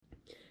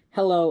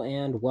Hello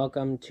and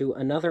welcome to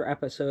another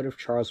episode of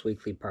Charles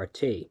Weekly Part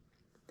T.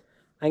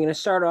 I'm going to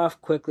start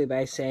off quickly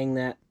by saying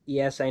that,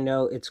 yes, I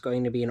know it's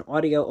going to be an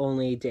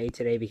audio-only day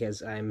today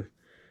because I'm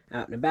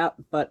out and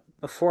about, but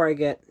before I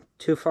get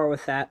too far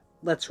with that,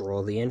 let's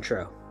roll the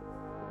intro.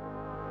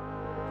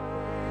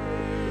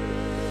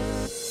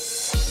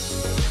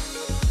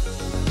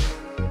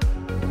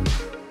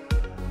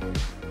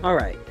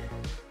 Alright,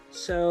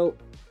 so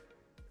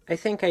I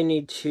think I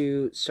need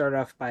to start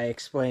off by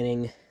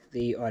explaining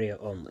the audio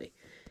only.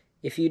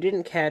 If you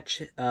didn't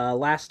catch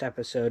last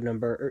episode,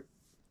 number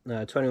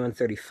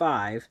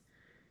 2135,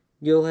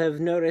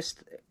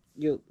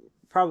 you'll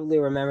probably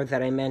remember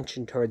that I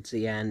mentioned towards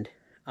the end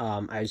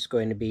I was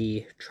going to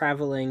be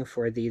traveling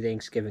for the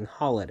Thanksgiving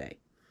holiday.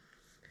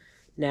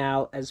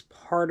 Now, as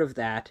part of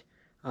that,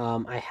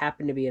 I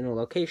happen to be in a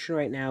location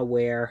right now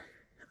where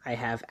I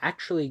have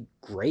actually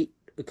great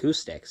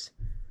acoustics.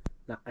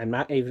 I'm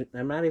not even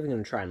going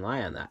to try and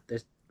lie on that.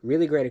 There's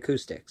really great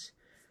acoustics.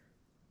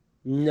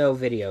 No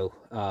video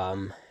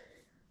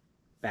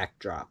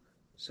backdrop.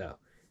 So,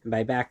 and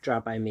by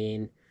backdrop I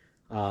mean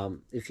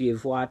if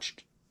you've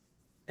watched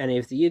any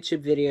of the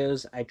YouTube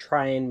videos, I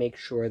try and make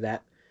sure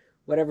that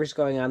whatever's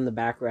going on in the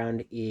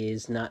background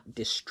is not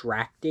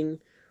distracting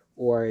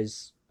or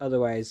is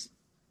otherwise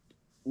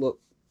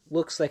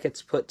looks like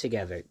it's put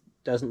together. It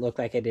doesn't look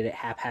like I did it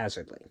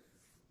haphazardly.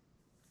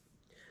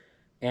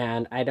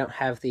 And I don't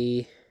have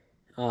the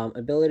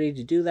ability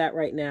to do that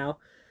right now,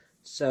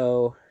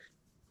 so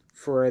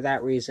for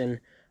that reason,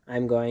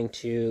 I'm going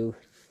to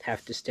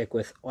have to stick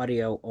with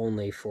audio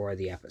only for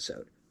the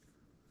episode.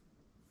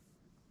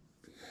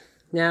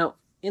 Now,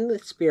 in the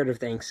spirit of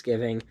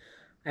Thanksgiving,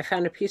 I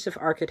found a piece of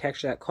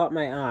architecture that caught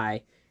my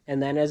eye,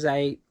 and then as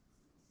I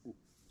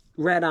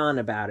read on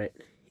about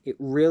it, it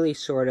really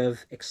sort of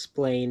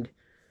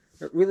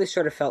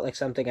felt like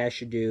something I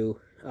should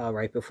do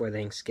right before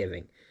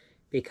Thanksgiving.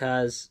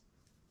 Because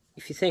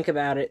if you think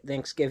about it,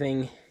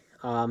 Thanksgiving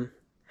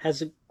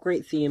has a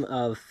great theme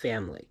of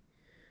family.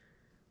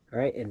 All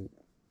right, and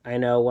I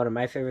know one of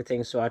my favorite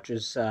things to watch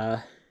is,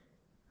 Happy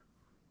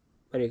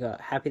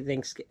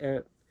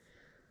Thanksgiving.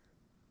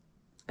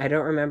 I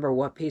don't remember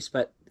what piece,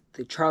 but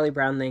the Charlie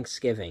Brown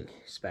Thanksgiving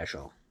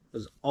special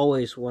was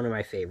always one of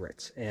my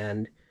favorites.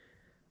 And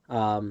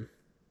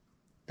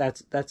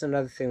that's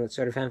another thing that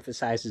sort of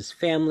emphasizes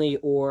family,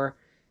 or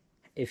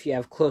if you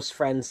have close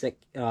friends that,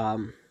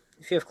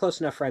 if you have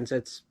close enough friends,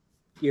 that's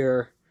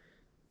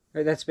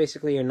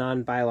basically your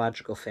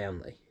non-biological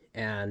family.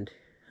 And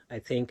I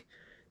think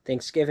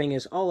Thanksgiving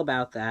is all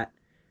about that,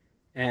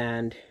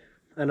 and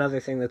another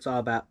thing that's all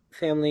about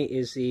family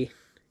is the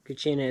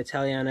Cucina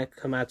Italiana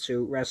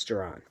Komatsu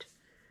restaurant.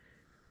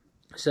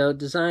 So,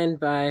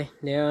 designed by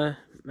Neo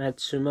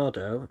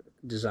Matsumoto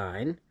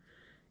Design,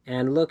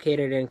 and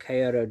located in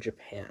Kyoto,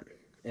 Japan.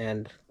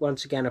 And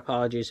once again,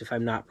 apologies if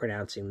I'm not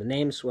pronouncing the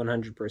names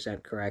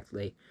 100%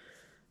 correctly,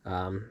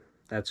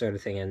 that sort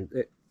of thing.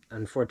 And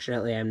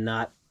unfortunately, I'm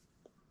not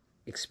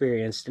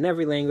experienced in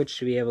every language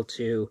to be able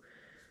to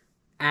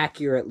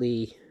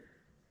accurately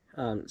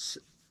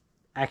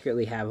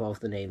have all of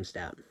the names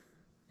down.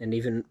 And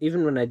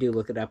even when I do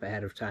look it up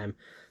ahead of time,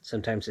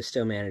 sometimes I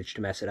still manage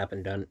to mess it up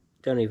and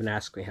don't even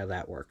ask me how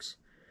that works.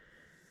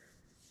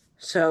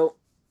 So,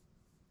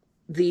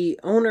 the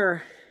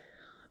owner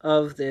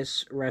of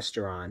this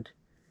restaurant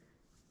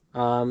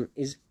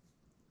is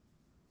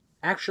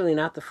actually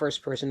not the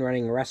first person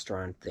running a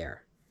restaurant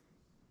there.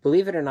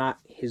 Believe it or not,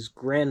 his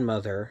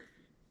grandmother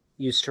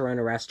used to run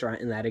a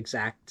restaurant in that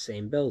exact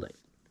same building.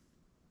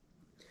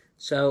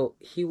 So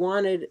he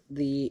wanted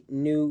the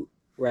new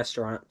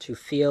restaurant to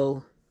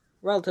feel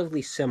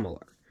relatively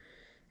similar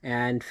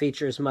and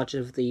features much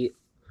of the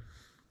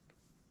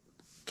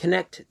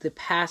connect the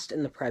past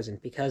and the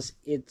present, because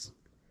it's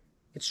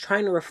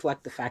trying to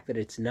reflect the fact that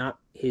it's not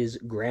his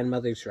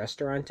grandmother's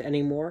restaurant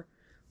anymore,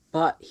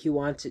 but he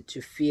wants it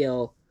to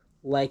feel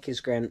like his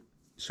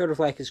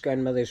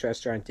grandmother's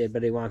restaurant did,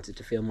 but he wants it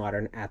to feel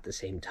modern at the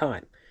same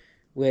time,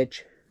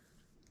 which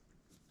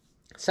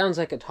sounds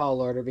like a tall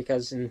order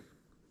because in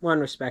one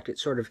respect it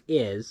sort of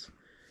is,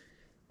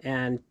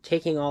 and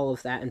taking all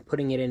of that and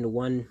putting it into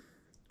one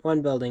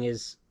building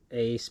is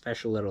a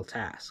special little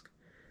task.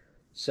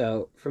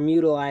 So from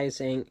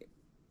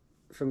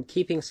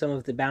keeping some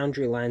of the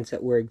boundary lines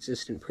that were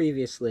existent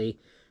previously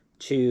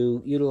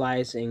to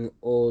utilizing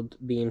old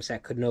beams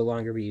that could no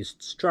longer be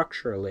used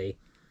structurally,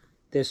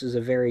 this is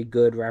a very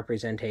good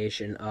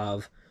representation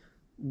of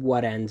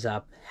what ends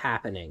up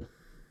happening.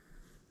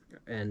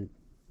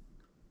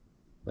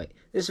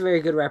 This is a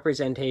very good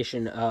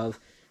representation of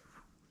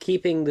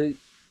keeping the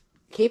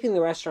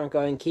restaurant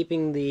going,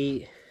 keeping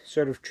the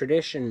sort of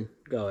tradition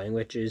going,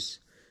 which is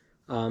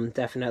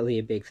definitely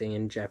a big thing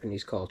in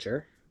Japanese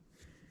culture,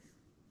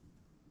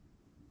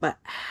 but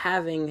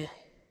having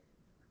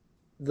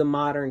the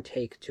modern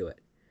take to it.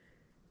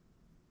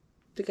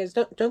 Because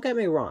don't get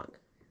me wrong,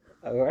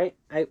 all right?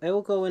 I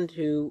will go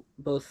into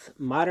both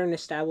modern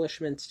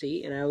establishments to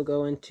eat, and I will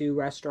go into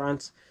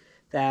restaurants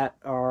that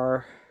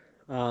are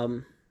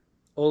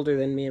older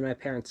than me and my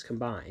parents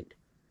combined.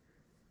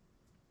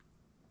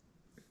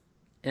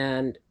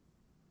 And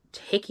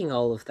taking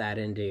all of that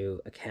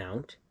into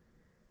account,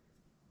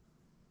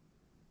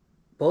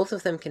 both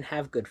of them can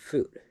have good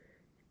food.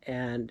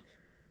 And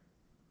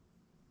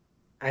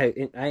I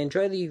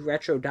enjoy the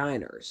retro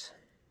diners,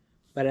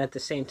 but at the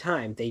same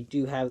time, they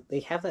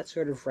have that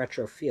sort of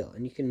retro feel,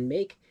 and you can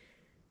make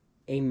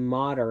a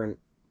modern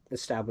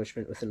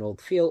establishment with an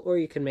old feel, or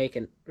you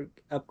can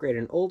upgrade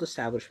an old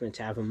establishment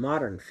to have a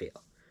modern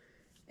feel.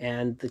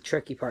 And the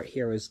tricky part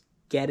here was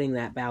getting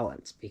that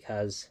balance,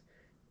 because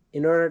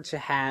in order to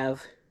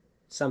have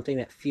something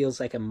that feels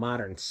like a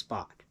modern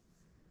spot,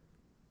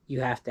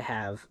 you have to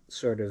have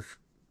sort of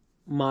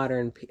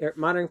modern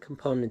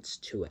components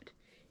to it.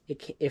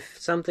 If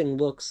something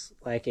looks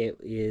like it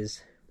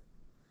is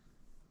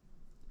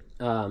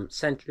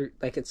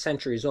it's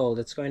centuries old,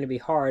 it's going to be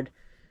hard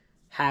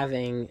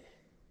having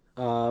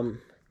a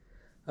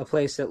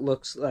place that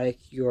looks like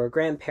your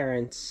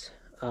grandparents,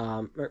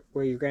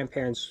 where your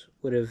grandparents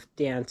would have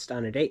danced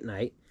on a date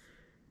night,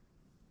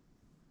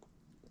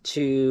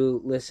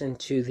 to listen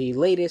to the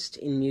latest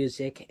in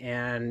music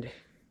and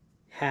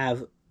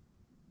have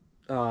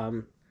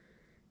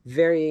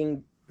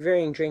varying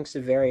drinks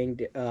of varying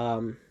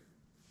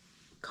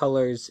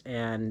colors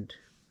and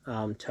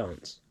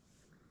tones,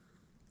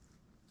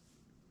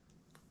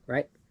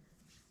 right?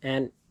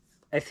 And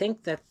I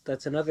think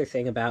that's another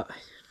thing about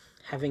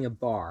having a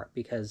bar,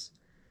 because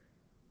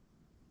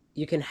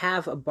you can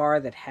have a bar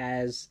that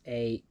has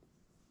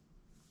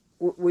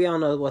we all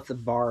know what the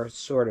bar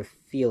sort of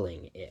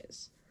feeling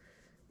is,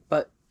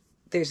 but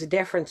there's a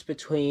difference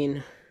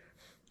between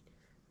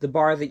the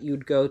bar that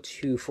you'd go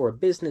to for a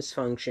business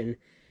function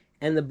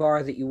and the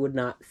bar that you would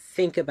not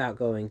think about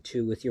going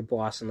to with your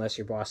boss, unless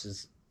your boss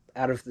is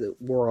out of the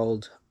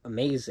world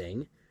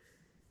amazing.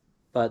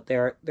 But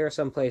there are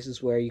some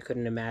places where you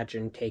couldn't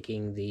imagine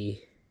taking the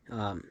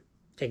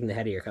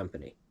head of your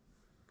company,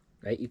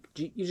 right?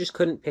 You just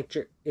couldn't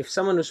picture, if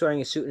someone was wearing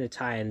a suit and a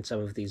tie in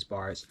some of these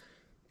bars,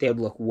 they would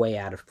look way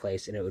out of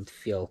place and it would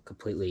feel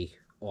completely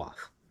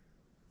off.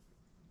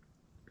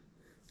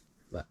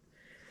 But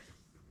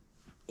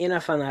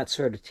enough on that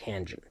sort of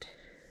tangent.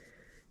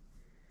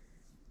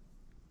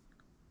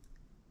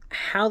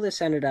 How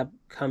this ended up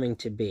coming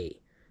to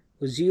be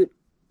was you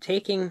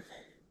taking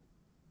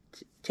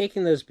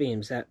those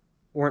beams that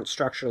weren't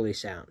structurally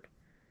sound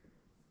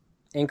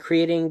and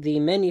creating the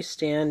menu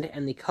stand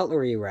and the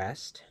cutlery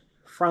rest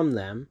from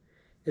them,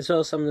 as well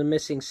as some of the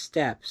missing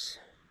steps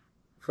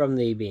from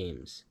the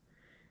beams.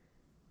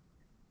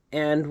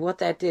 And what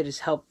that did is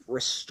help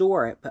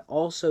restore it, but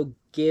also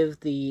give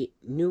the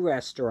new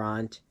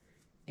restaurant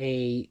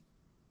a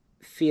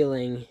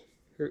feeling,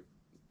 or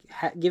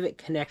give it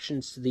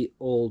connections to the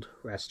old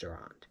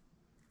restaurant.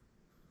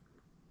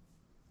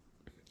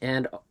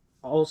 And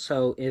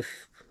also,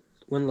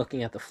 when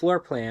looking at the floor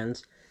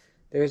plans,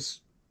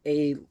 there's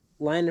a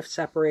line of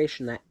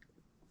separation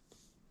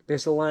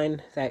there's a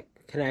line that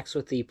connects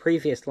with the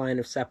previous line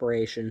of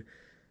separation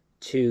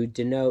to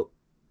denote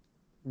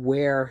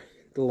where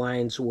the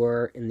lines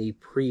were in the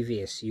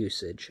previous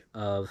usage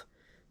of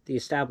the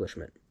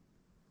establishment.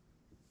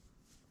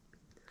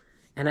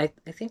 And I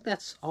think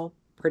that's all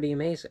pretty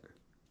amazing.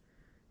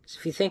 So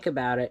if you think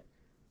about it,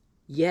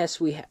 yes,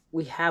 we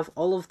have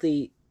all of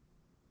the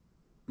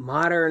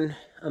modern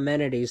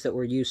amenities that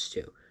we're used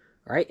to,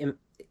 right? And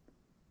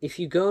if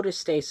you go to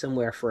stay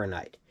somewhere for a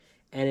night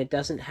and it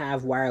doesn't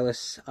have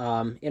wireless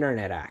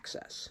internet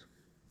access,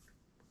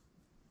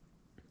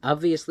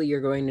 obviously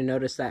you're going to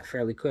notice that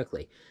fairly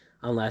quickly,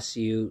 unless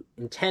you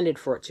intended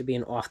for it to be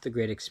an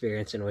off-the-grid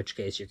experience, in which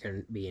case you're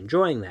going to be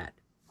enjoying that,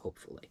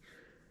 hopefully.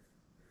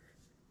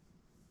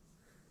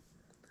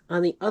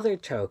 On the other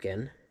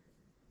token,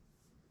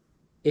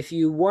 if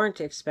you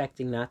weren't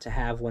expecting not to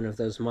have one of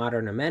those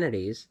modern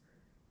amenities,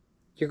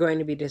 you're going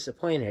to be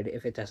disappointed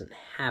if it doesn't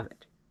have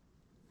it.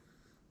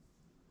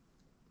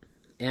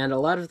 And a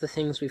lot of the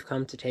things we've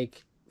come to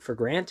take for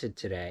granted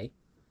today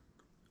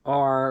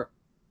are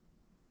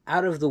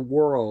out of the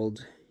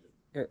world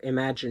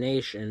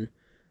imagination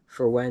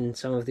for when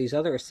some of these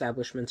other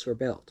establishments were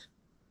built.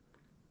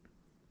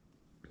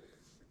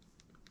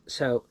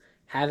 So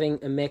having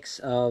a mix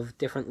of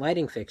different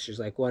lighting fixtures,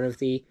 like one of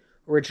the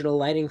original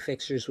lighting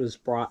fixtures was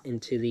brought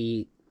into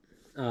the,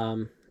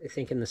 I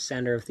think in the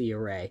center of the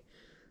array,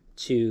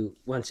 to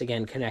once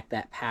again connect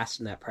that past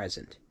and that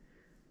present,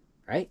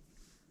 right?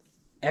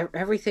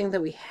 Everything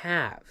that we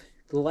have,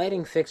 the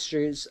lighting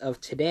fixtures of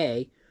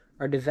today,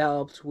 are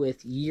developed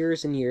with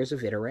years and years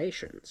of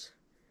iterations.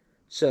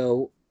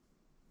 So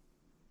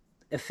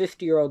a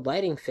 50-year-old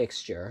lighting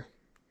fixture,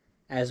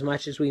 as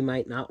much as we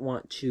might not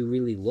want to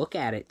really look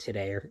at it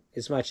today, or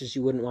as much as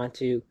you wouldn't want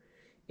to,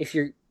 if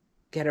you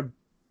get a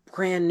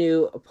brand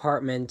new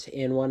apartment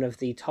in one of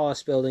the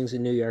tallest buildings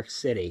in New York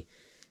City,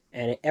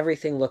 and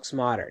everything looks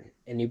modern,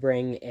 and you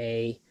bring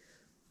a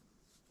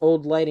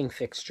old lighting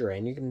fixture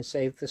in, you're going to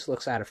say this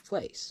looks out of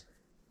place.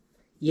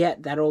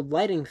 Yet that old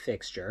lighting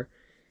fixture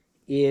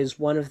is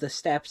one of the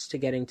steps to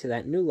getting to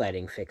that new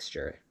lighting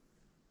fixture.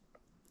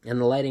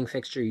 And the lighting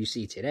fixture you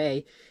see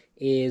today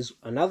is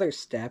another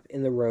step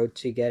in the road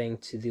to getting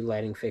to the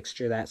lighting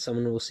fixture that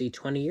someone will see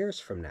 20 years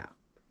from now.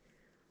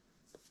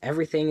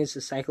 Everything is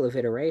a cycle of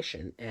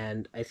iteration,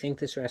 and I think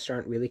this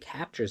restaurant really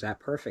captures that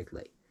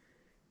perfectly.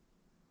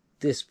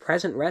 This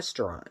present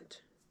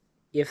restaurant,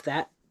 if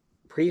that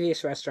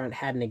previous restaurant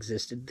hadn't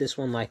existed, this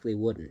one likely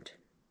wouldn't.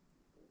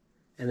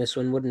 And this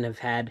one wouldn't have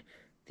had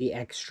the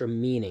extra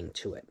meaning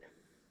to it.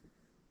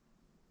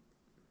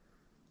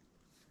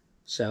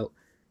 So,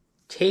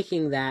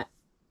 taking that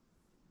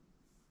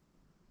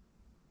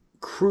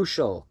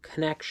crucial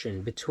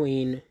connection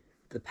between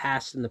the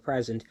past and the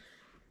present,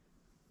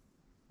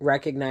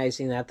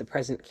 recognizing that the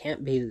present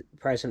can't be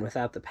present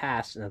without the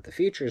past and that the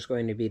future is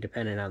going to be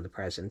dependent on the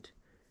present,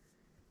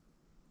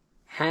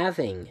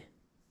 having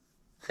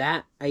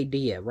that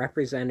idea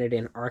represented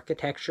in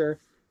architecture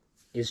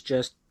is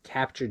just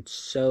captured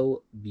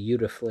so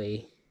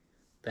beautifully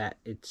that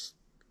it's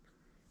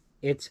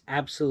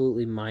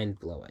absolutely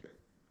mind-blowing.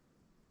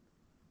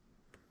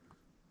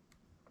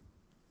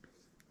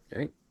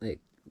 Right?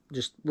 Like,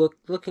 just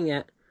looking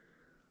at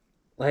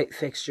light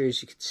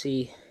fixtures, you could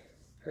see,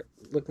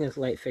 looking at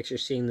the light fixture,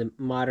 seeing the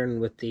modern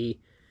with the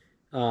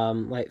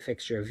light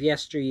fixture of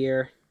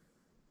yesteryear,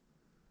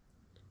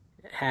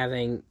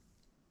 having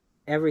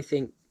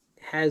everything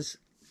has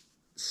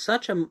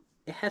such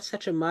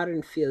a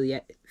modern feel,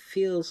 yet it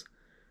feels,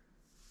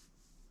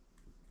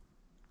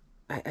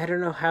 I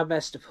don't know how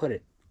best to put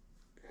it.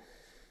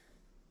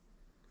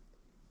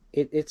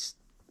 It's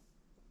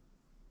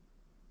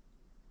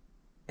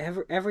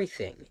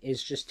everything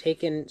is just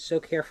taken so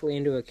carefully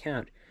into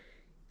account.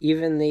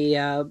 Even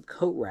the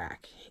coat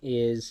rack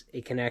is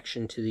a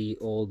connection to the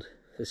old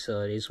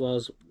facility, as well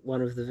as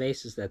one of the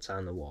vases that's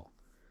on the wall.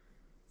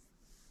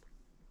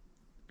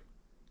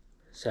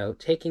 So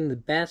taking the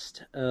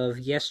best of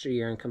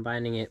yesteryear and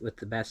combining it with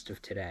the best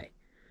of today.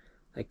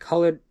 Like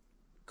colored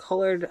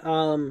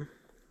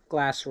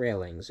glass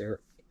railings are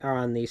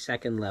on the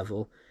second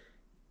level,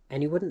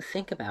 and you wouldn't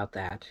think about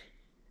that.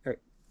 Or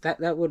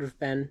that would have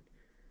been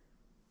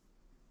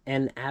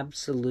an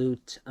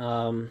absolute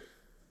that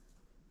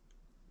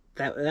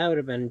would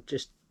have been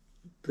just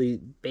the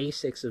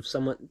basics of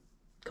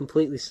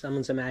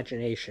someone's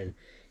imagination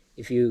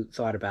if you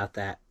thought about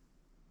that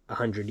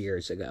 100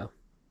 years ago.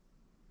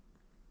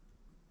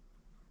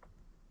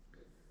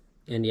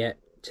 And yet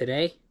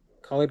today,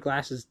 colored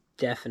glass is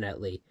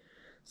definitely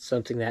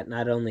something that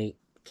not only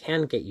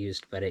can get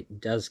used, but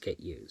it does get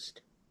used.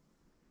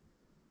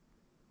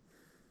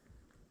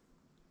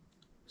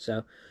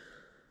 So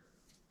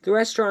the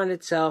restaurant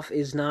itself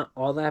is not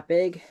all that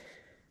big.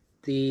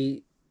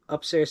 The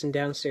upstairs and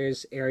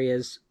downstairs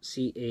areas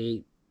see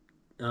a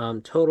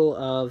total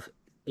of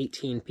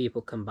 18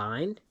 people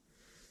combined.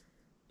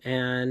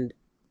 And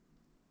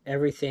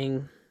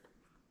everything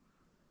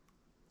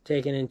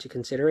taken into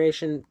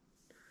consideration,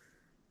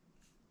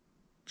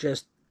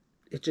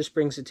 it just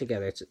brings it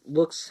together.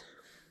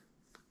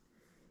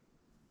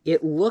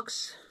 It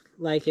looks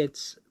like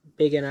it's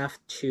big enough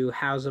to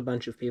house a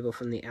bunch of people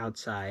from the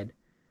outside.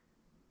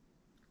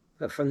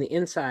 But from the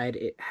inside,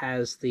 it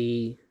has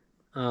the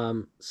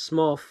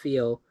small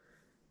feel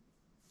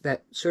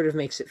that sort of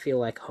makes it feel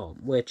like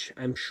home, which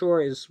I'm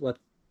sure is what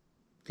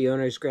the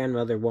owner's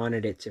grandmother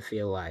wanted it to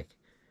feel like.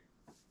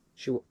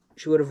 She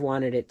would have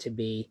wanted it to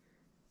be,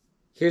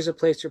 here's a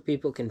place where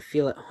people can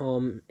feel at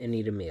home and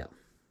eat a meal.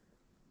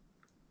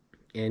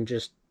 And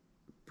just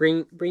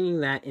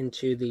bringing that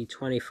into the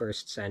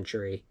 21st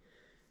century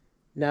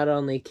not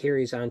only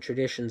carries on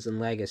traditions and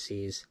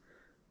legacies,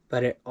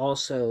 but it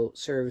also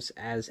serves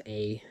as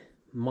a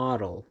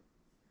model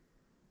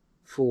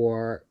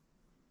for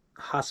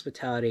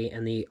hospitality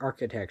and the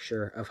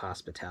architecture of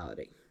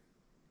hospitality.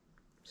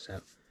 So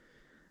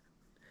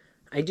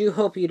I do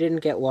hope you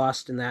didn't get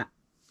lost in that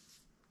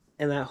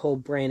whole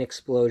brain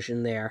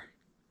explosion there,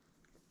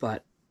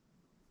 but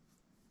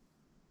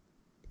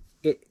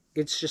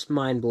it's just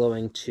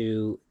mind-blowing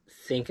to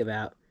think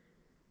about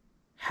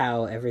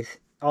how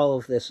all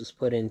of this was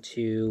put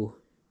into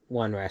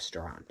one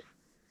restaurant.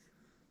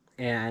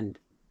 And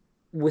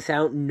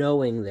without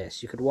knowing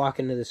this, you could walk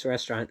into this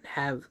restaurant,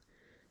 have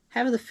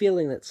the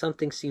feeling that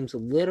something seems a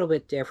little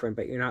bit different,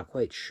 but you're not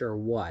quite sure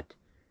what,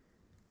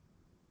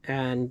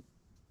 and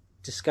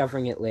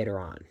discovering it later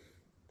on.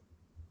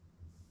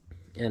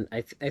 And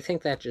I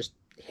think that just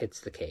hits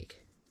the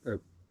cake. Or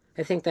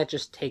I think that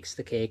just takes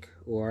the cake,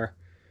 or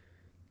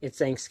it's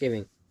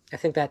Thanksgiving. I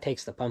think that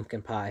takes the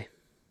pumpkin pie.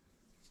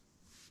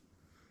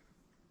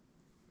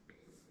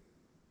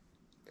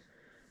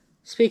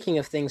 Speaking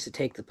of things that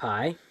take the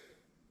pie,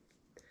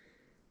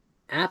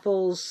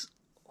 Apple's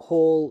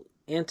whole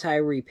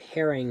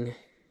anti-repairing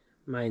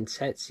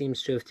mindset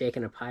seems to have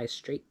taken a pie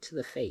straight to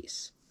the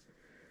face.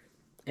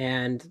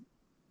 And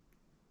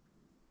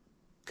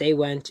they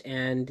went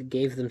and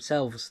gave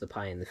themselves the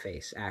pie in the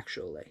face,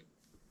 actually.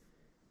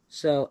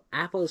 So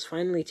Apple is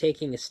finally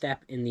taking a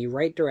step in the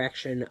right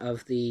direction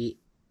of the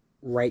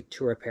right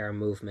to repair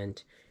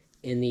movement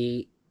in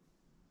the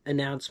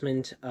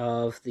announcement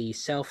of the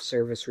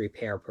self-service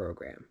repair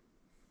program.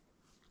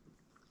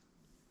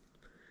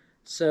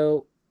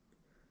 So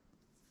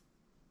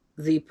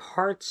the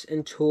parts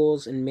and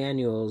tools and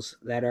manuals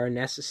that are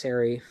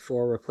necessary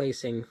for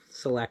replacing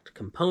select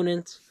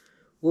components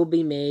will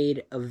be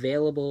made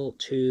available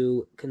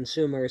to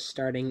consumers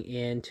starting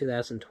in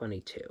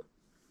 2022.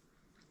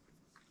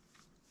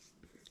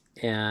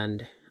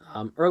 And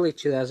early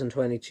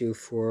 2022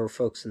 for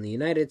folks in the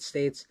United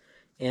States,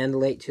 and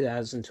late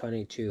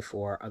 2022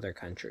 for other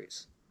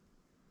countries.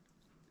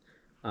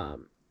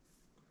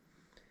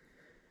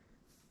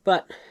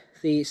 But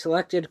the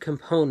selected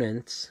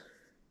components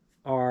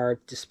are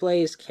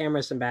displays,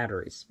 cameras, and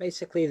batteries.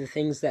 Basically the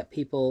things that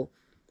people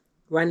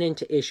run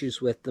into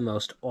issues with the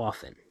most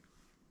often.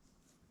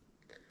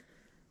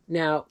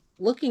 Now,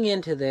 looking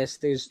into this,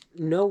 there's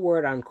no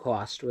word on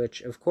cost, which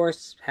of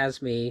course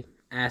has me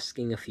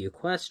asking a few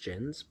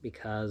questions,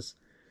 because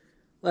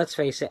let's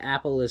face it,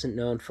 Apple isn't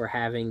known for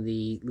having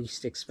the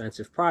least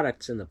expensive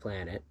products in the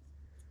planet.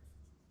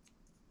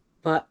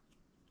 But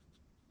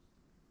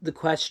the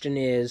question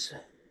is,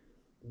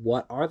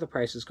 what are the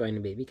prices going to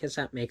be? Because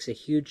that makes a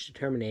huge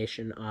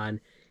determination on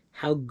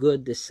how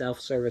good this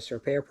self-service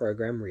repair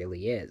program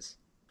really is.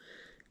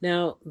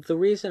 Now, the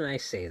reason I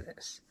say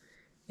this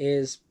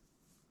is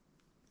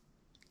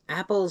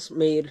Apple's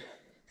made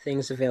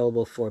things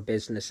available for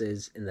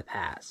businesses in the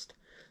past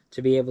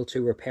to be able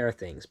to repair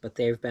things, but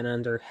they've been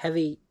under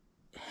heavy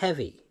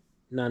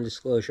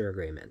non-disclosure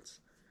agreements,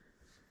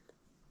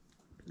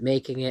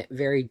 making it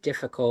very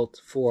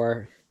difficult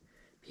for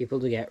people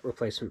to get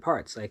replacement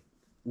parts. Like,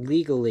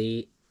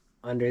 legally,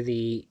 under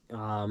the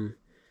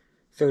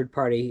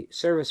third-party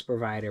service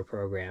provider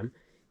program,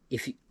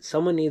 if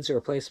someone needs a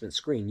replacement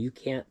screen, you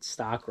can't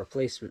stock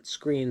replacement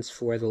screens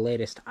for the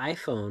latest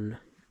iPhone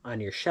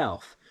on your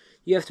shelf.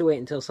 You have to wait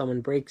until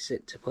someone breaks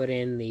it to put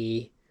in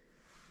the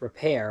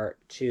repair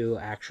to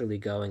actually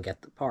go and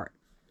get the part.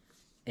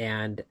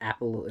 And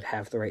Apple would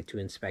have the right to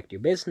inspect your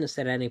business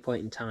at any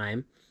point in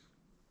time.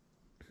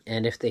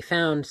 And if they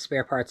found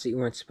spare parts that you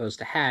weren't supposed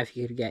to have,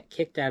 you could get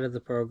kicked out of the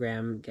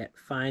program, get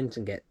fines,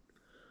 and get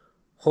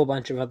a whole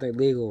bunch of other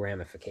legal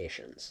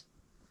ramifications.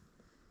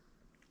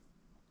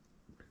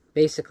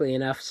 Basically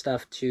enough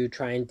stuff to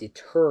try and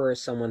deter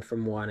someone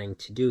from wanting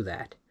to do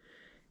that,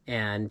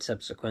 and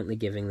subsequently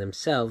giving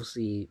themselves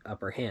the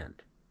upper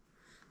hand.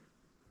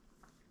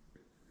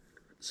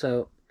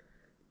 So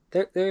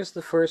there's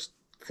the first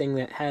thing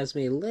that has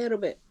me a little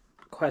bit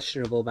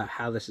questionable about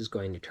how this is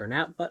going to turn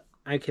out, but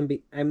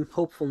I'm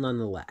hopeful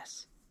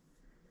nonetheless.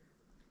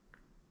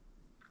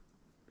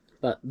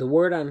 But the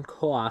word on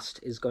cost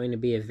is going to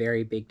be a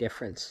very big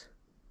difference,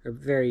 a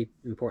very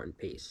important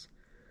piece.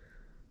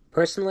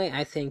 Personally,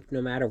 I think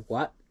no matter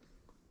what,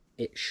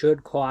 it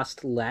should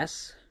cost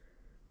less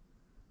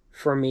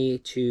for me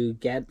to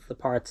get the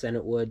parts than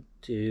it would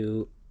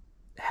to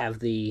have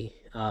the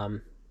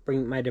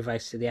bring my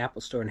device to the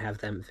Apple Store and have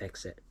them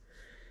fix it.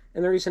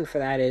 And the reason for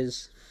that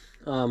is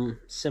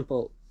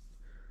simple.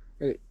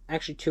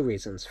 Actually, two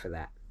reasons for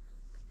that.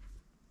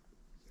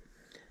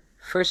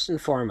 First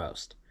and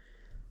foremost,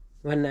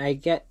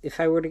 if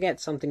I were to get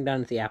something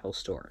done at the Apple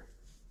Store,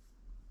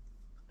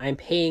 I'm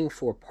paying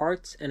for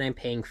parts and I'm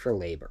paying for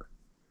labor.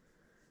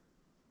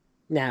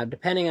 Now,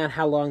 depending on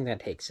how long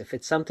that takes, if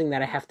it's something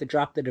that I have to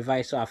drop the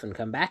device off and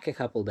come back a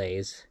couple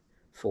days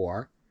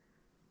for,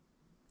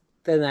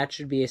 then that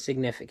should be a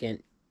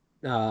significant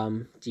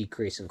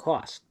decrease in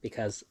cost.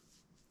 Because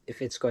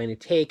if it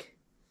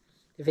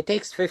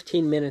takes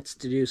 15 minutes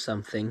to do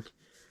something,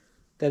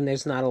 then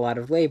there's not a lot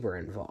of labor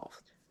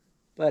involved.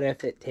 But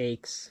if it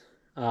takes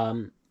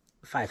 5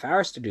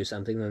 hours to do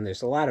something, then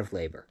there's a lot of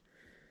labor.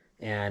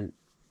 And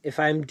if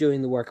I'm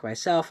doing the work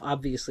myself,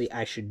 obviously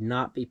I should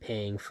not be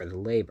paying for the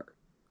labor.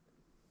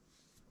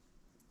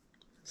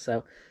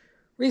 So,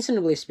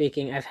 reasonably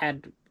speaking, I've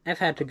had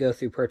to go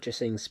through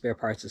purchasing spare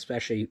parts,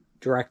 especially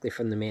directly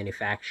from the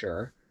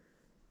manufacturer,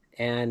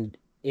 and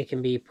it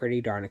can be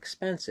pretty darn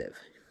expensive.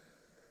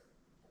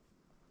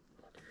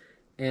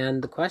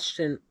 And the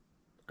question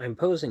I'm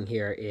posing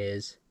here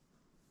is,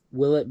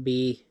 will it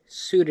be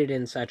suited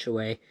in such a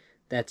way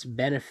that's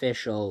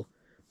beneficial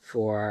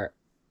for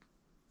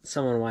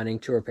someone wanting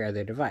to repair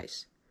their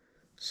device?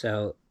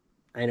 So,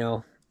 I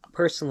know,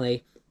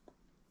 personally,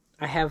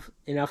 I have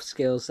enough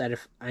skills that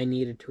if I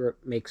needed to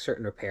make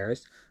certain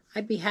repairs,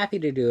 I'd be happy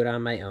to do it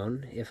on my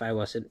own if I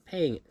wasn't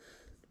paying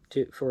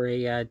for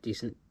a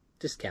decent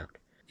discount.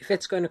 If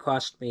it's going to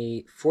cost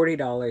me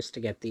 $40 to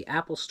get the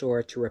Apple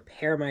Store to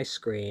repair my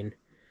screen,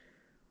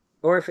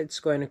 or if it's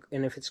going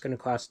to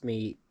cost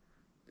me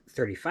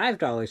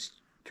 $35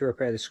 to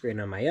repair the screen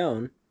on my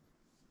own,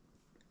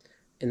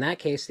 in that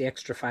case, the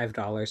extra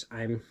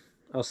 $5,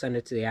 I'll send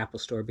it to the Apple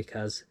Store,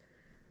 because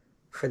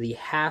for the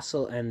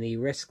hassle and the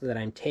risk that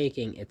I'm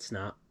taking, it's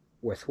not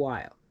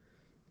worthwhile.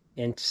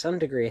 And to some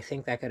degree, I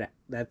think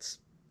that's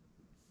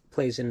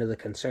plays into the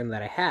concern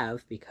that I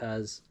have,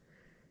 because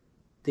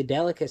the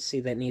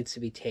delicacy that needs to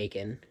be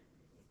taken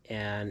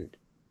and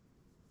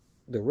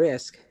the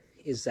risk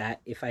is that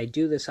if I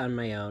do this on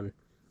my own,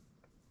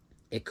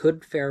 it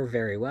could fare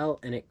very well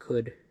and it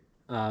could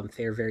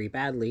fare very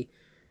badly.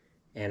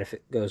 And if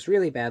it goes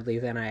really badly,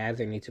 then I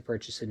either need to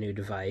purchase a new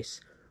device,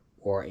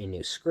 or a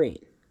new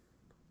screen.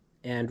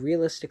 And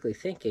realistically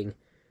thinking,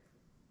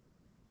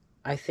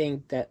 I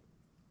think that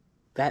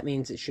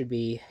means it should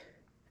be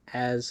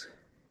as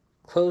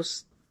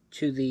close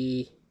to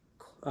the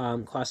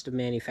cost of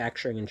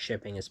manufacturing and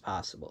shipping as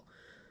possible.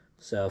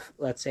 So if,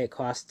 let's say it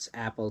costs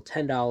Apple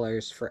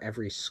 $10 for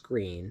every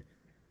screen,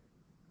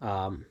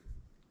 and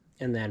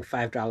then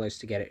 $5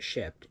 to get it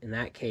shipped. In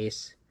that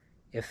case,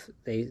 if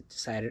they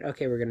decided,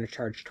 okay, we're going to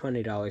charge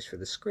 $20 for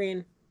the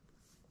screen,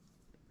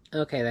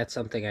 okay, that's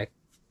something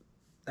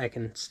I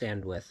can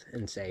stand with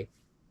and say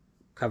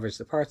covers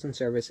the parts and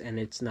service, and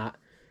it's not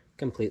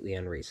completely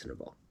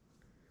unreasonable.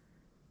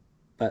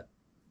 But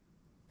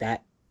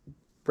that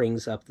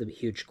brings up the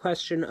huge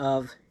question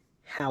of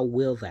how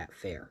will that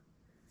fare?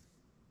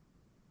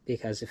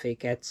 Because if it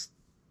gets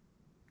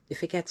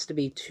to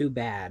be too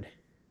bad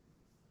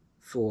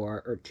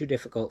or too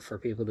difficult for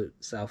people to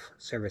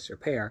self-service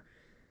repair,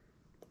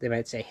 they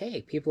might say,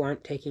 hey, people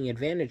aren't taking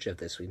advantage of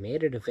this. We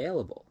made it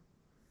available.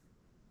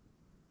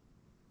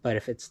 But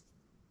if it's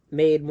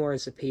made more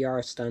as a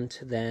PR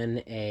stunt than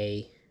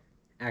a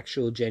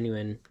actual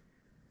genuine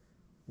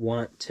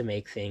want to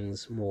make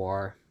things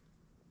more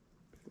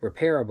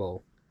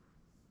repairable,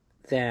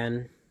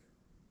 then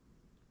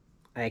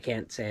I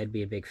can't say I'd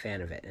be a big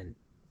fan of it. And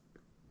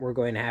we're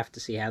going to have to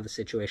see how the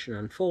situation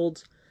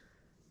unfolds.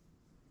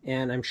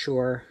 And I'm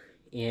sure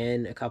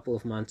in a couple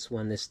of months,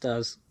 when this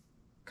does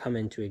come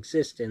into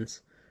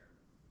existence,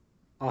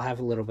 I'll have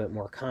a little bit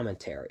more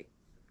commentary.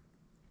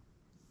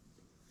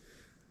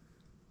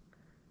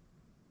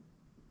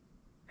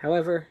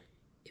 However,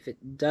 if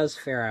it does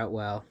fare out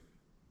well,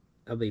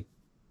 I'll be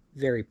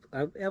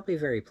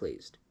very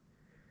pleased.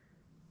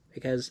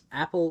 Because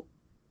Apple,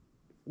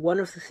 one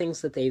of the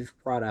things that they've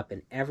brought up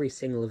in every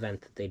single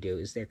event that they do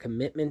is their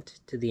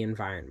commitment to the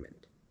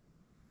environment.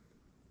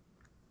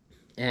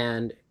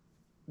 And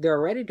they're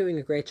already doing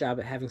a great job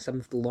at having some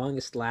of the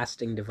longest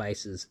lasting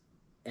devices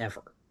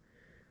ever.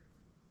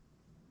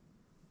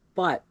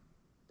 But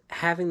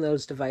having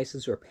those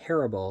devices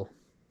repairable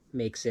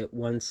makes it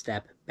one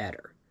step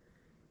better.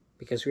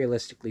 Because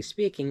realistically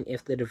speaking,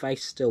 if the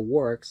device still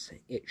works,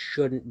 it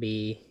shouldn't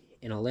be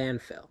in a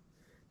landfill.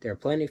 There are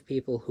plenty of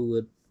people who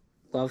would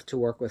love to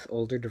work with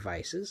older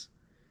devices,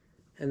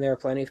 and there are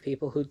plenty of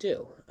people who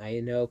do. I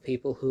know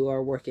people who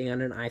are working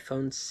on an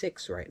iPhone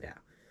 6 right now.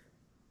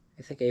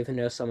 I think I even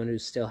know someone who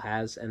still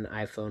has an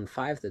iPhone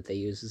 5 that they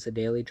use as a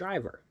daily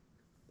driver.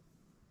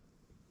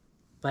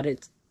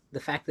 But the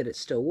fact that it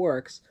still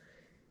works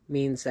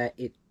means that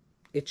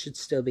it should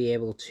still be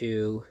able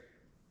to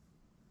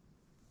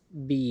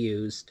be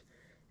used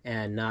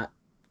and not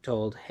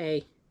told,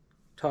 hey,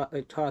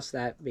 toss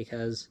that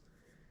because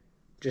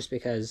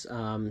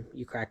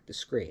you cracked the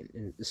screen.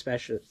 And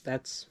especially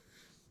that's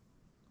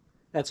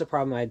a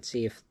problem I'd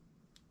see if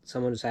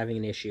someone was having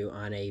an issue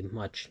on a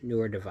much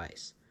newer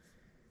device.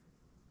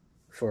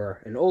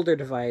 For an older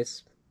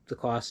device, the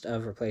cost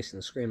of replacing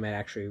the screen might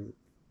actually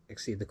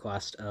exceed the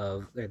cost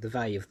of the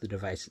value of the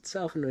device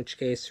itself, in which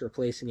case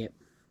replacing it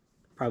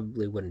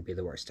probably wouldn't be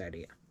the worst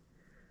idea.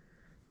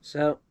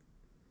 So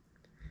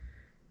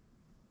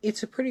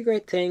it's a pretty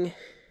great thing,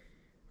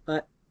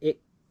 but it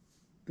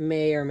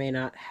may or may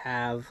not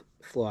have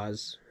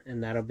flaws,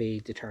 and that'll be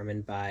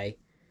determined by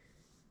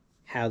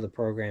how the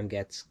program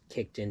gets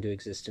kicked into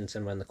existence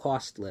and when the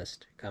cost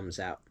list comes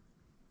out.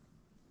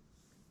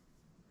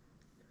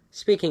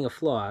 Speaking of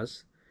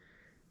flaws,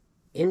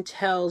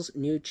 Intel's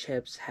new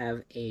chips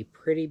have a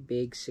pretty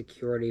big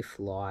security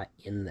flaw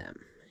in them.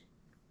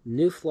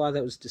 New flaw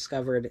that was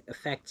discovered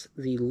affects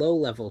the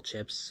low-level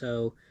chips,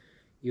 so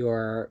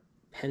your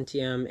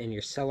Pentium and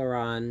your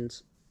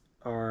Celerons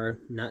are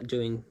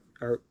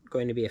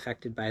going to be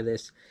affected by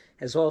this,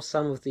 as well as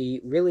some of the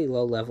really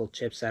low-level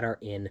chips that are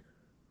in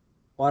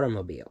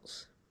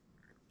automobiles.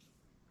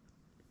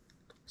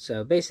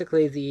 So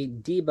basically, the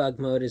debug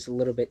mode is a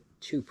little bit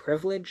too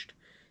privileged,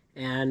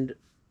 and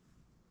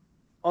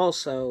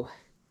also,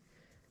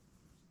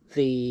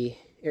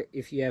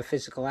 if you have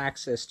physical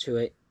access to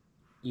it,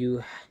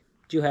 you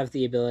do have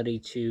the ability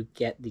to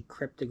get the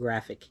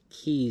cryptographic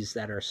keys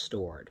that are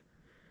stored.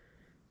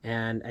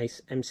 And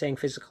I'm saying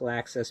physical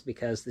access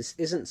because this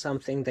isn't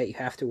something that you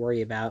have to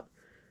worry about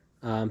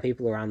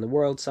people around the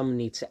world. Someone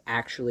needs to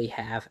actually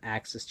have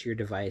access to your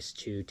device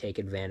to take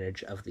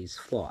advantage of these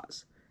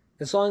flaws.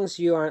 As long as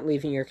you aren't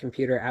leaving your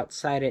computer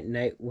outside at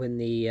night when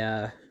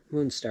the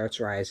moon starts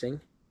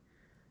rising,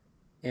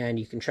 and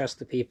you can trust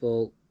the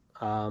people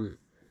around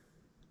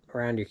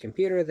your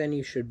computer, then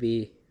you should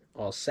be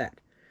all set.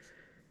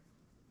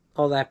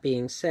 All that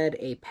being said,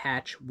 a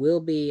patch will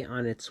be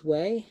on its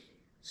way,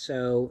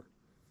 so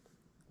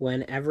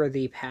whenever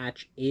the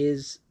patch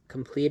is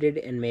completed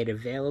and made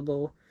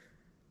available,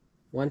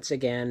 once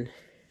again,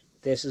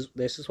 this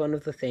is one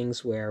of the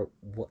things where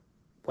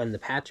when the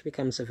patch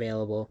becomes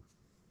available,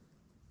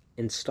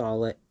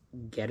 install it,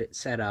 get it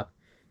set up,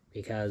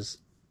 because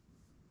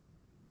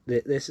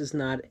this is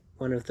not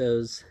one of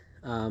those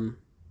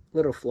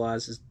little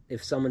flaws.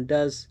 If someone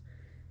does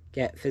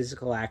get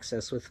physical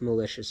access with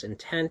malicious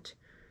intent,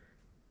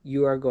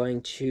 you are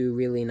going to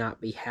really not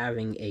be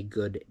having a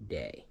good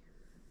day.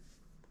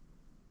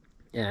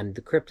 And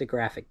the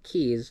cryptographic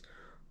keys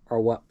are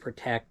what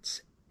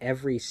protects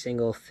every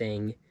single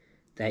thing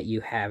that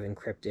you have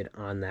encrypted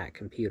on that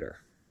computer,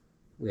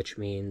 which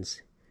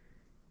means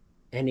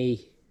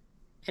any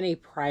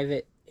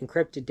private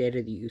encrypted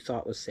data that you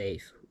thought was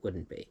safe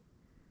wouldn't be.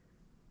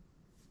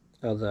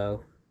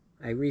 Although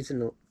I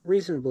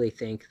reasonably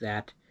think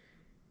that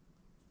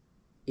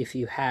if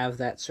you have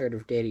that sort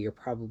of data, you're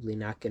probably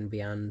not going to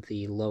be on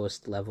the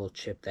lowest level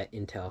chip that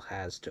Intel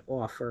has to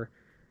offer.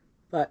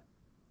 But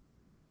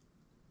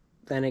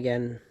then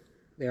again,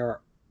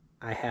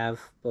 I have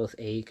both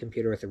a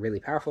computer with a really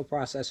powerful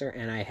processor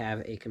and I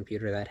have a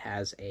computer that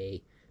has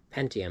a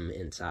Pentium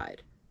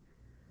inside.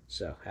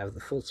 So I have the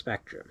full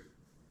spectrum.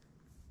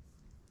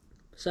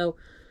 So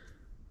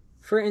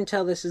for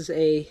Intel, this is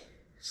a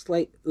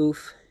slight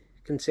oof,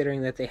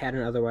 considering that they had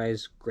an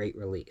otherwise great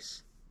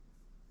release.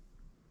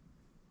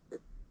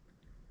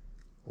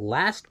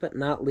 Last but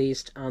not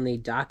least on the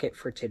docket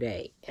for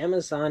today,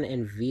 Amazon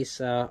and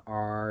Visa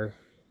are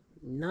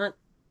not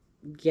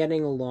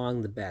getting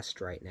along the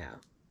best right now.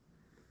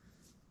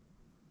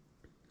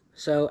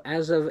 So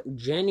as of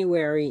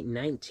January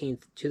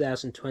 19th,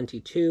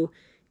 2022,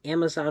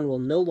 Amazon will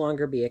no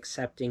longer be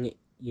accepting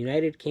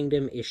United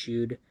Kingdom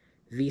issued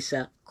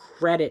Visa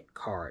credit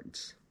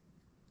cards.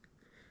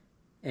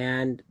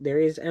 And there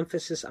is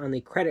emphasis on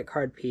the credit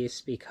card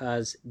piece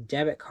because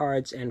debit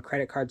cards and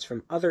credit cards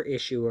from other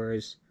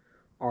issuers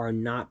are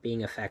not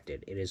being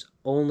affected. It is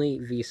only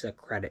Visa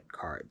credit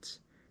cards,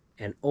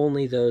 and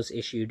only those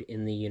issued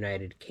in the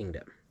United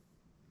Kingdom.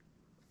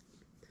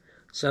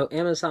 So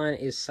Amazon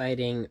is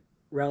citing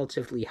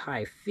relatively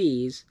high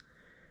fees,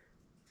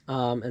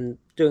 and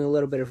doing a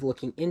little bit of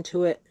looking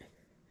into it,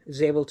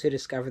 was able to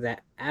discover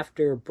that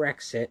after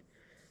Brexit,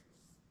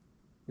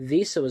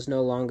 Visa was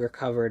no longer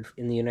covered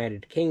in the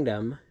United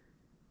Kingdom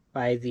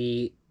by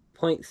the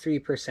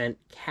 0.3%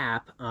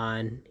 cap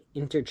on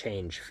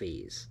interchange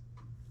fees.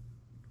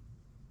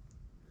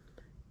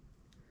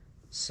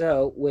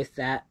 So with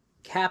that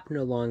cap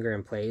no longer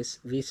in place,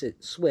 Visa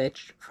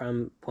switched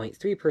from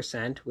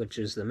 0.3%, which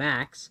is the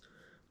max,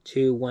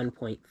 to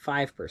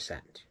 1.5%.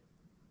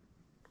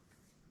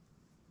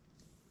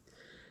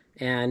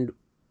 And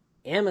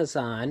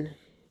Amazon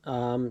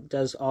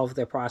does all of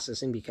their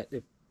processing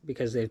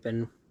because they've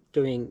been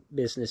doing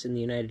business in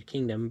the United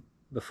Kingdom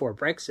before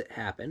Brexit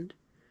happened.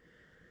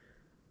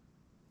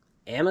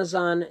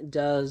 Amazon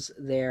does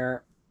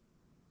their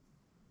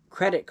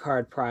credit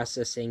card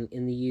processing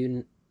in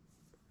the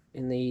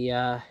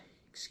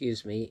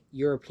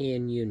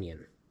European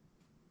Union,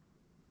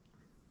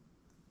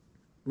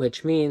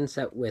 which means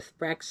that with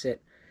Brexit,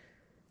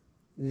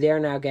 they're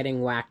now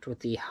getting whacked with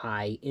the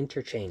high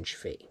interchange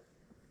fee.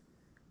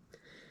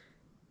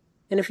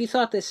 And if you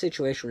thought this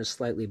situation was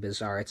slightly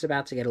bizarre, it's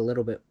about to get a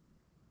little bit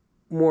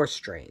more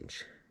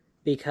strange,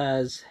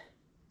 because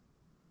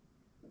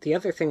the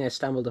other thing I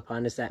stumbled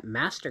upon is that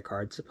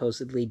MasterCard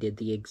supposedly did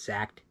the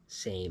exact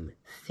same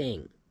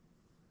thing.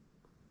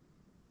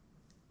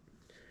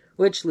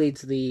 Which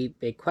leads to the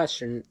big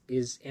question,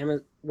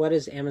 what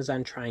is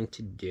Amazon trying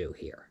to do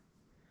here?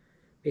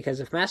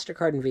 Because if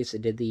MasterCard and Visa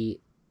did the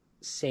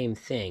same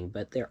thing,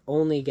 but they're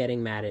only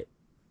getting mad at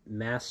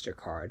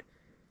MasterCard,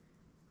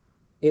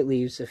 it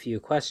leaves a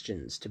few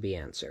questions to be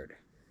answered.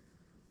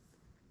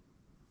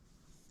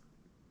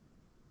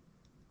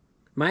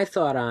 My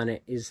thought on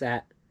it is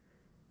that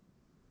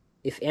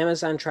if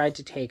Amazon tried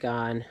to take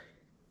on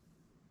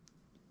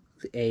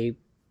a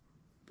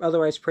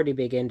otherwise pretty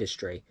big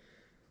industry,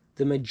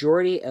 the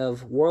majority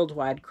of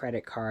worldwide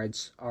credit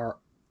cards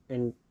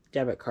and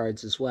debit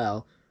cards as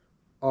well,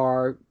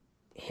 are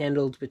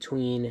handled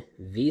between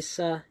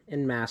Visa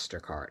and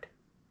MasterCard.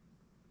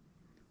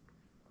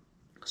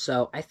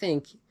 So I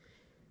think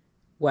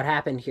what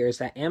happened here is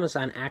that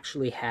Amazon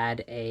actually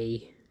had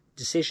a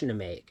decision to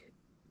make,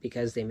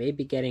 because they may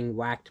be getting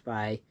whacked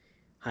by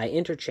high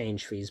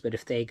interchange fees, but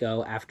if they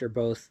go after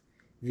both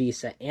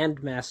Visa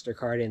and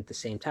MasterCard at the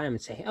same time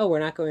and say, oh, we're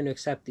not going to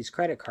accept these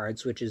credit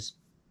cards, which is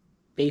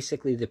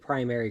basically the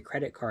primary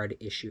credit card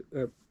issue,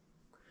 or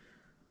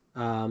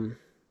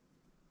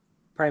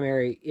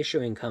primary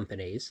issuing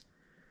companies,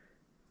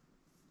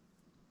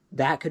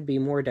 that could be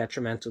more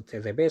detrimental to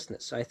their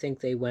business. So I think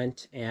they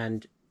went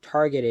and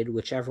targeted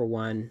whichever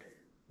one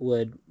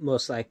would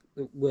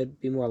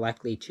be more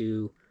likely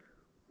to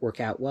work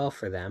out well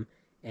for them.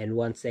 And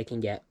once they can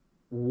get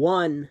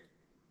one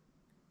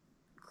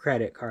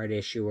credit card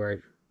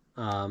issuer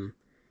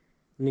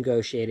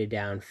negotiated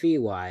down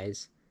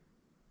fee-wise,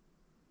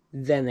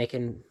 then they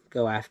can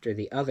go after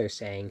the other,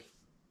 saying,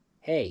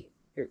 hey,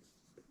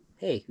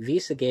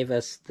 Visa gave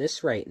us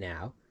this right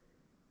now.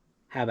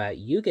 How about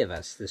you give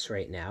us this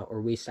right now,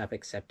 or we stop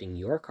accepting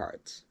your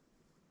cards?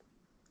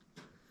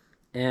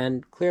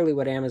 And clearly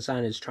what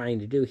Amazon is trying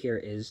to do here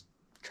is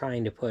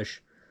trying to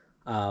push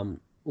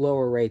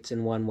lower rates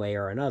in one way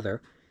or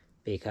another,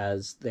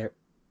 because they're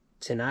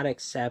to not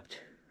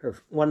accept, or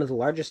one of the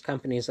largest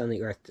companies on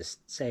the earth to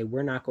say,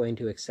 we're not going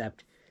to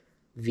accept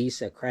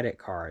Visa credit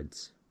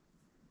cards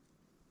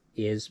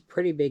is a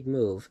pretty big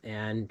move,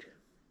 and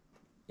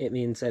it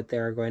means that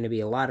there are going to be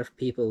a lot of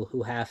people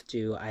who have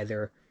to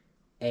either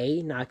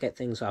A, not get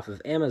things off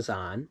of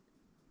Amazon,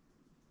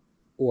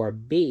 or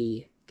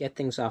B, get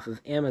things off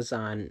of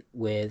Amazon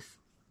with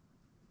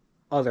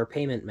other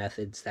payment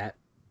methods that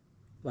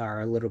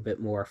are a little bit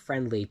more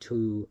friendly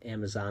to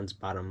Amazon's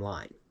bottom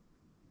line.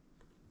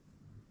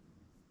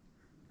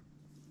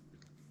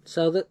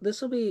 So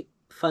this will be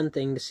a fun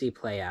thing to see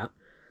play out.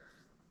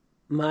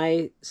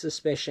 My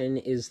suspicion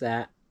is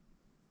that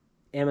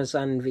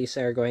Amazon and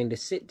Visa are going to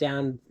sit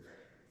down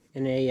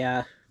in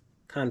a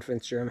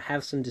conference room,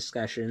 have some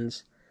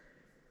discussions,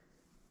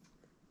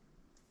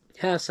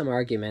 have some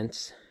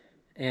arguments,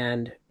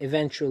 and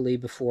eventually,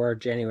 before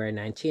January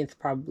 19th,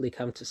 probably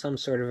come to some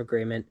sort of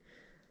agreement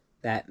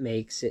that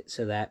makes it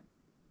so that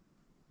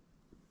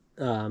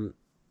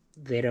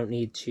they don't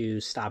need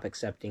to stop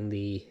accepting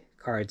the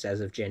cards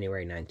as of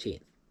January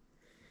 19th.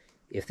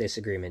 If this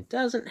agreement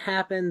doesn't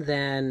happen,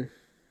 then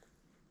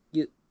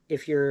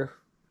if you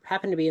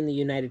happen to be in the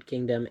United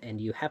Kingdom and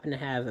you happen to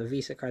have a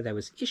Visa card that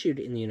was issued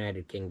in the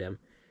United Kingdom,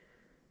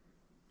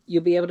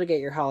 you'll be able to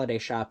get your holiday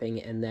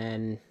shopping, and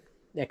then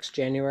next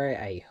January,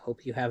 I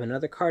hope you have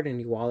another card in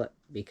your wallet,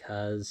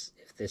 because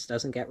if this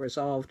doesn't get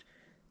resolved,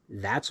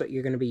 that's what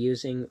you're going to be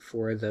using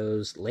for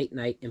those late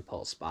night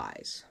impulse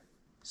buys.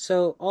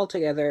 So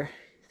altogether,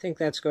 I think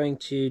that's going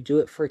to do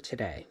it for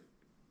today.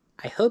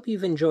 I hope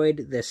you've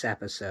enjoyed this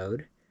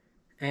episode,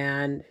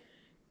 and in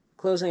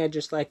closing, I'd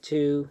just like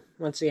to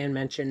once again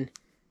mention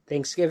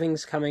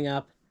Thanksgiving's coming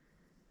up,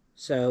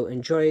 so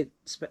enjoy.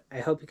 I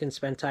hope you can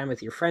spend time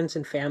with your friends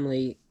and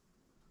family,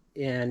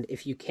 and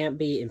if you can't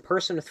be in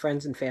person with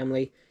friends and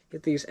family,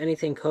 if there's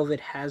anything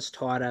COVID has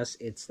taught us,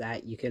 it's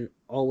that you can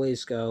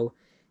always go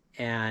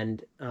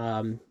and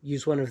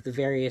use one of the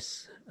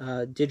various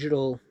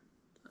digital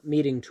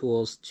meeting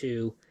tools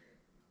to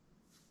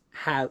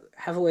have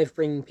a way of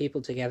bringing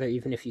people together,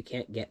 even if you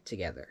can't get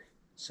together.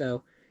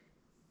 So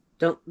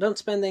don't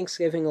spend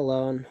Thanksgiving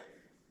alone,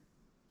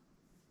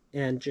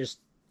 and just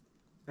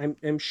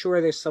I'm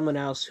sure there's someone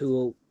else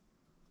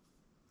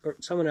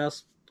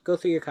go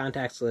through your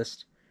contacts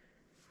list.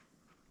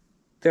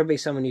 There'll be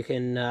someone you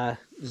can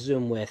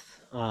Zoom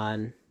with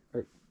on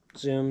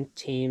Zoom,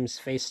 Teams,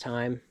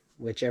 FaceTime,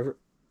 whichever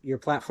your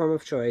platform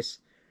of choice,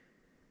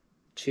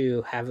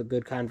 to have a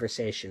good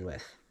conversation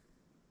with.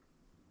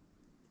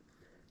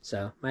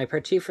 So my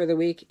partie for the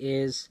week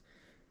is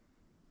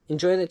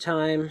enjoy the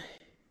time,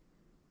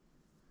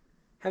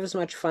 have as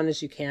much fun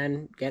as you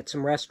can, get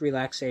some rest,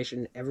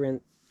 relaxation.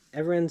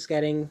 Everyone's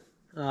getting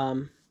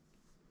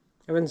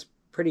everyone's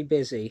pretty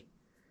busy,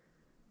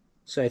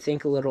 so I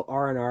think a little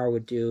R&R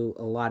would do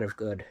a lot of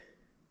good.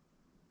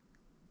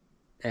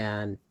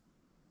 And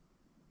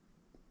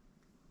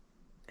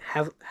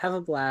have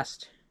a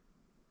blast,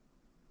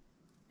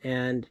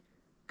 and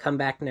come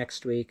back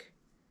next week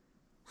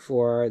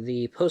for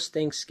the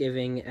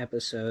post-Thanksgiving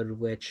episode,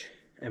 which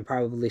I'm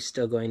probably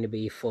still going to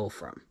be full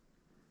from.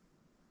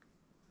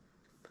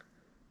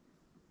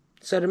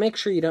 So to make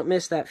sure you don't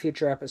miss that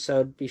future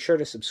episode, be sure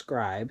to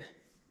subscribe.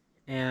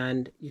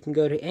 And you can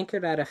go to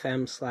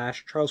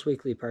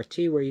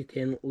anchor.fm/CharlesWeeklyParty, where you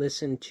can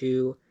listen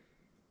to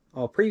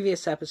all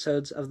previous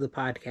episodes of the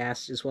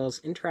podcast, as well as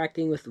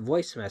interacting with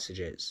voice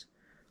messages.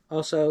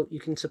 Also, you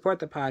can support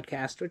the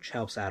podcast, which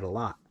helps out a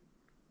lot.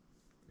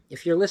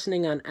 If you're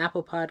listening on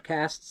Apple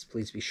Podcasts,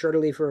 please be sure to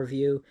leave a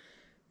review.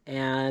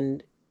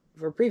 And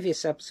for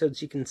previous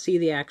episodes, you can see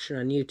the action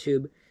on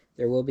YouTube.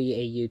 There will be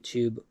a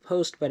YouTube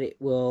post, but it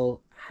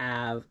will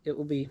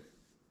be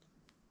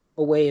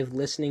a way of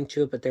listening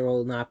to it, but there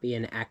will not be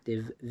an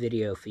active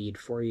video feed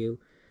for you.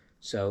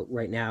 So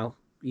right now,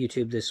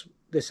 YouTube,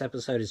 this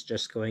episode is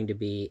just going to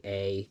be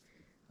a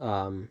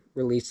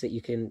release that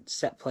you can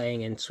set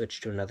playing and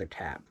switch to another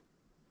tab.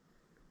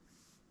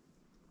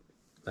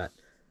 But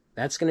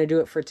that's going to do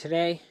it for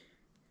today.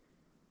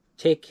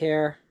 Take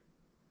care.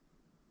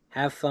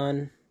 Have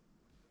fun.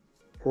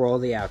 Roll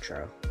the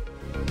outro.